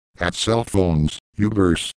at cell phones,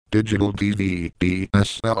 Uverse, digital TV,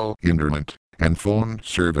 DSL, internet, and phone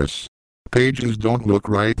service. Pages don't look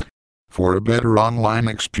right? For a better online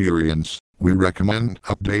experience, we recommend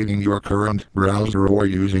updating your current browser or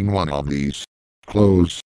using one of these.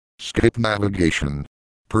 Close. Skip navigation.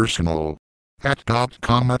 Personal.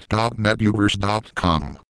 @.com @.net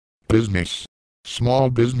Uverse.com. Business. Small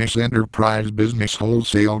business, enterprise, business,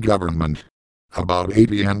 wholesale, government. About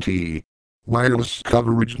AT&T. Wireless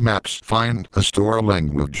coverage, maps, find a store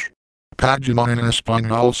language. Página en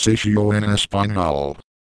español, sitio en español.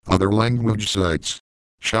 Other language sites.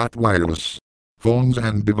 Shot wireless. Phones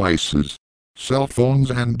and devices. Cell phones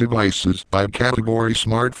and devices by category: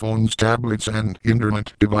 smartphones, tablets, and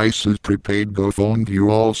internet devices. Prepaid Go phone, view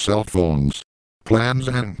all cell phones. Plans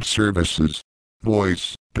and services.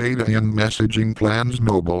 Voice, data and messaging plans,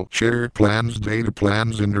 mobile share plans, data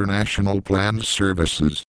plans, international plans,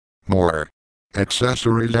 services. More.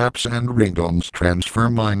 Accessories, apps and ringtones. Transfer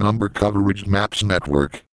my number, coverage, maps,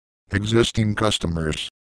 network. Existing customers.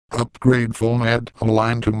 Upgrade phone, add a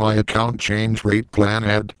line to my account, change rate plan,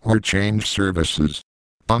 add or change services.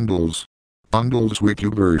 Bundles. Bundles with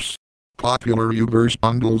Uverse. Popular Uverse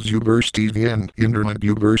bundles, Uverse TV and internet,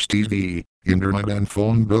 Uverse TV, internet and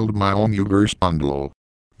phone. Build my own Uverse bundle.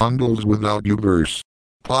 Bundles without Uverse.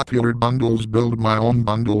 Popular bundles, build my own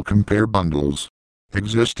bundle, compare bundles.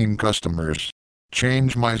 Existing customers.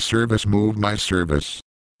 Change my service, move my service.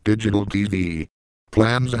 Digital TV.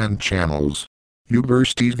 Plans and channels.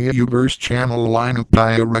 Uverse TV, Uverse channel lineup,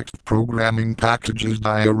 direct programming packages,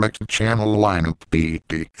 direct channel lineup,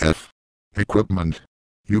 PDF. Equipment.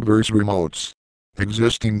 Uverse remotes.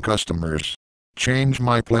 Existing customers. Change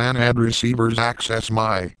my plan, add receivers, access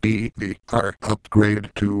my DVR, upgrade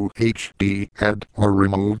to HD, add or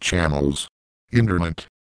remove channels. Internet.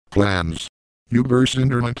 Plans. Uverse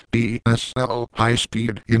internet, DSL,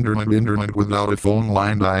 high-speed internet, internet without a phone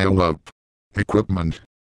line, dial-up. Equipment.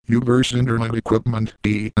 Uverse internet equipment,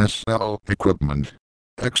 DSL equipment.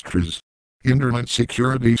 Extras. Internet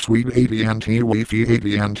security suite, AT&T Wi-Fi,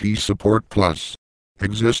 AT&T support plus.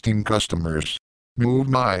 Existing customers. Move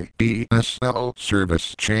my DSL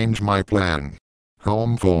service, change my plan.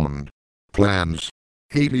 Home phone. Plans.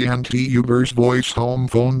 AT&T Uverse voice home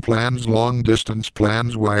phone plans, long distance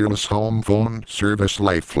plans, wireless home phone service,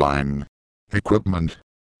 lifeline. Equipment.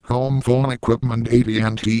 Home phone equipment,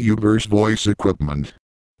 AT&T Uverse voice equipment.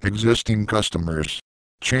 Existing customers.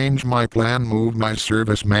 Change my plan, move my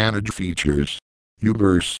service, manage features.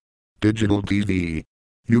 Uverse. Digital TV.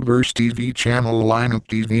 Uverse TV channel lineup,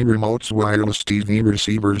 TV remotes, wireless TV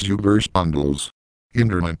receivers, Uverse bundles.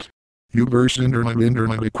 Internet. Uverse internet,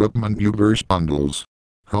 internet equipment, Uverse bundles.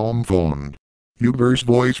 Home phone. Uverse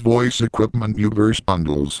voice equipment, Uverse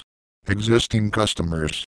bundles. Existing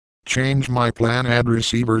customers. Change my plan, add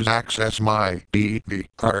receivers, access my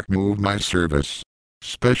DVR, move my service.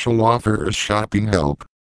 Special offers, shopping help.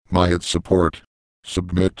 My support.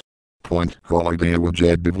 Submit. Point, holiday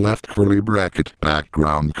widget, left curly bracket,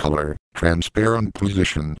 background color, transparent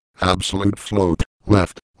position, absolute float,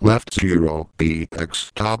 left 0,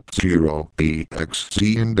 BX, top 0, BX,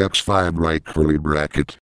 Z index 5, right curly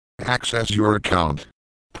bracket. Access your account.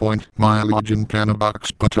 Point, my login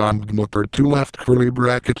panabox button, number 2, left curly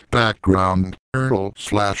bracket, background,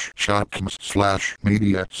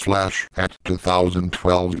 URL/shops/media/ at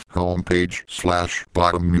 2012 homepage/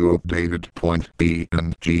 bottom new updated point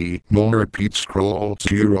BNG, more repeat, scroll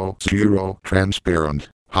 0 transparent,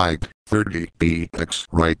 height 30 BX,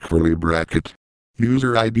 right curly bracket.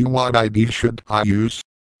 User ID, what ID should I use?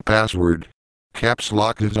 Password. Caps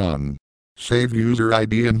lock is on. Save user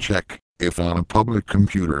ID and check if on a public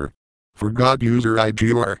computer. Forgot user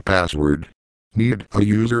ID or password. Need a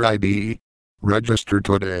user ID? Register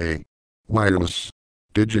today. Wireless.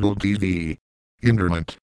 Digital TV.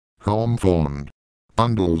 Internet. Home phone.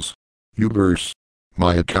 Bundles. Uverse.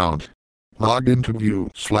 My account. Log into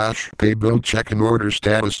view / pay bill, check and order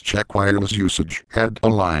status, check wireless usage, add a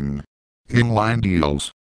line. Inline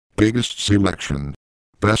deals. Biggest selection.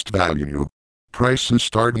 Best value. Prices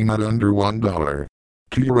starting at under $1.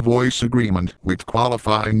 Tier voice agreement with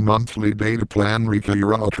qualifying monthly data plan,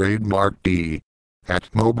 Recura trademark D.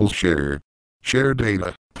 At mobile share. Share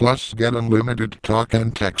data, plus get unlimited talk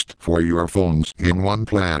and text for your phones in one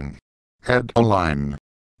plan. Add a line.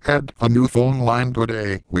 Add a new phone line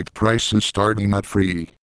today with prices starting at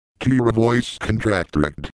free. Tier voice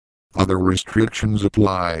contract. Other restrictions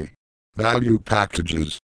apply. Value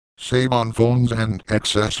packages. Save on phones and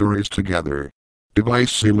accessories together.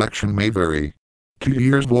 Device selection may vary. 2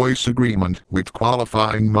 years voice agreement with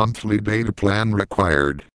qualifying monthly data plan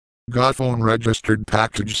required. Got phone registered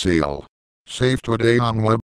package sale. Save today on web.